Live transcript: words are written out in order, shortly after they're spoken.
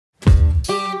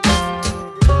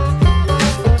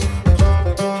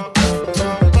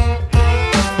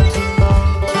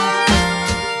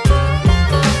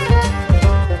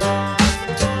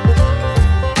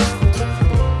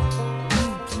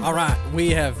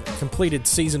completed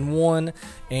season 1,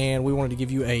 and we wanted to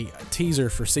give you a teaser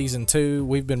for season 2.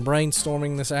 We've been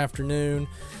brainstorming this afternoon,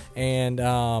 and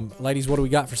ladies, what do we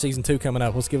got for season 2 coming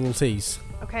up? Let's give a little tease.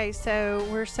 Okay, so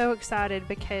we're so excited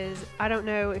because I don't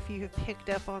know if you have picked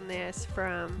up on this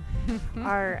from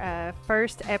our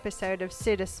first episode of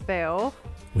Sit a Spell.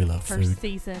 We love food.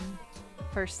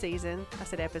 First season. I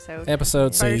said episode.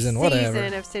 Season, whatever. First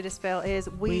season of Sit a Spell is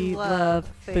we love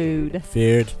food.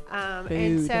 Food.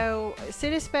 And so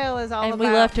Sit a Spell is all and about... we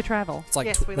love to travel. It's like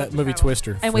Yes, we love that to movie travel.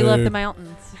 Twister. And Food. we love the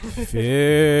mountains.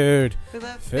 Food. We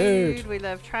love Food. food. We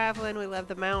love traveling. We love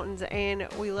the mountains. And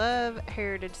we love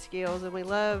heritage skills. And we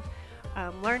love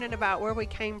learning about where we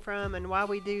came from and why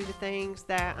we do the things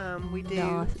that we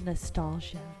do.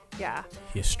 Nostalgia. Yeah.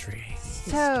 History.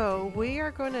 So we are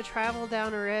going to travel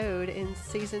down a road in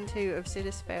season 2 of Sit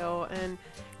a Spell, and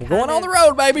We're going on the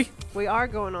road, baby. we are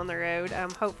going on the road.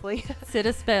 Hopefully, Sit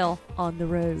a spell on the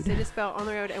road. Sit a Spell on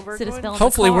the road, and we're Sit a going. spell.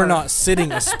 Hopefully, car. we're not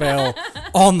sitting a spell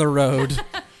on the road. in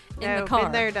the No, car.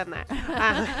 been there, done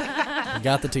that. We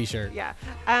got the T-shirt. Yeah.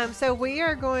 So we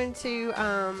are going to,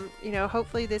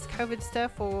 hopefully this COVID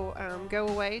stuff will go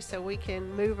away, so we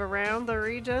can move around the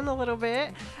region a little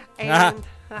bit, and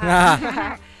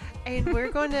and we're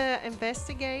going to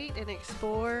investigate and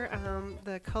explore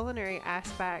the culinary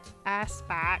aspects.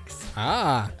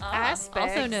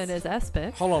 Also known as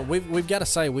aspect. Hold on, we've got to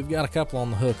say we've got a couple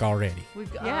on the hook already.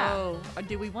 We've got, Yeah.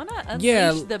 do we want to unleash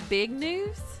Yeah. the big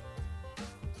news?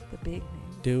 The big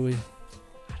news. Do we?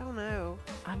 I don't know.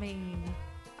 I mean,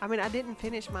 I didn't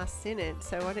finish my sentence,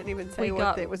 so I didn't even say We what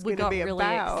got- it was we going to got be really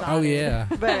about. excited. Oh yeah.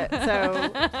 But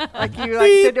so, like you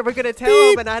said, we're going to tell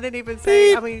them, and I didn't even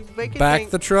say. We can Back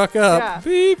think, the truck up. Yeah.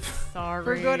 Beep. sorry.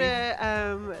 We're going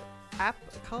to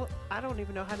I don't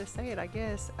even know how to say it. I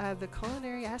guess the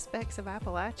culinary aspects of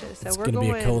Appalachia. So It's we're gonna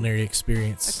going be a culinary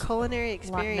experience. a culinary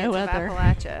experience no of other.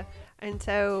 Appalachia. And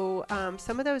so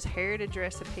some of those heritage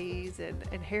recipes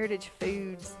and heritage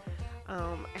foods.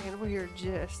 And we are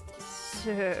just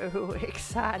so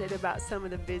excited about some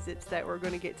of the visits that we're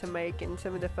going to get to make and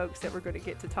some of the folks that we're going to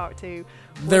get to talk to.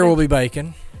 There will be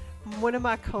bacon. One of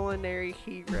my culinary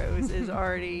heroes is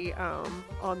already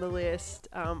on the list.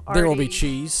 There will be already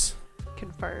cheese.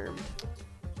 Confirmed.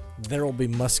 There will be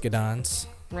muscadines,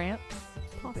 ramps,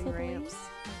 Will be possibly. ramps.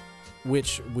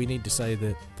 which we need to say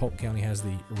that Polk County has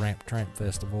the Ramp Tramp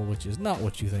Festival, which is not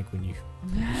what you think when you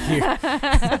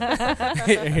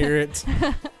hear it.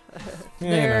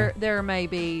 There may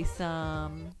be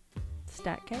some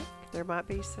stack cake. There might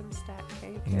be some stack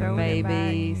cake. There There Throwing may it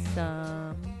back. be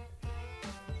some.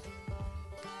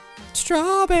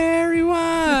 Strawberry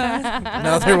wine.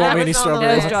 No, there won't be any No strawberry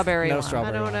No wine. strawberry No wine. strawberry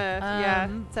I don't wine. want to. Yeah.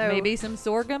 So maybe some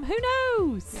sorghum. Who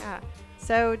knows? Yeah.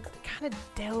 So kind of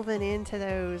delving into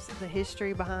the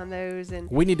history behind those, and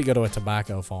We need to go to a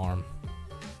tobacco farm.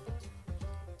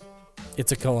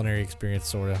 It's a culinary experience,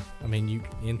 sort of. I mean, you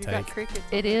you got intake. crickets.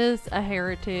 It is a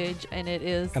heritage, and it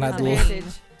is. And I'd on love-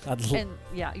 heritage. and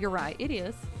yeah, you're right. It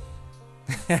is.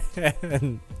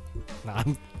 and, no,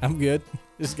 I'm good.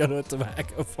 Just go to a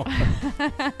tobacco farm.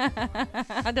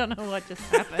 I don't know what just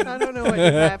happened. I don't know what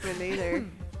just happened either.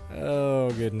 Oh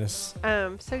goodness.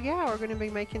 So yeah, we're going to be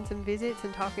making some visits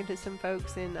and talking to some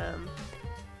folks, and man,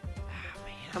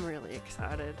 I'm really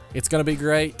excited. It's going to be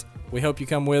great. We hope you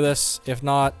come with us. If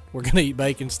not, we're going to eat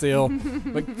bacon still.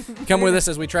 But come with us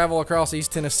as we travel across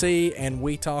East Tennessee and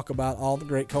we talk about all the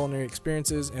great culinary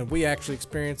experiences, and we actually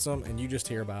experience them and you just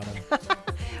hear about them. Well,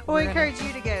 We're we gonna- encourage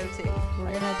you to go too.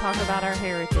 We're gonna talk about our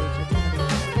heritage. It's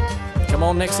gonna be Come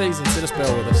on next season. Sit a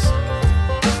spell with us.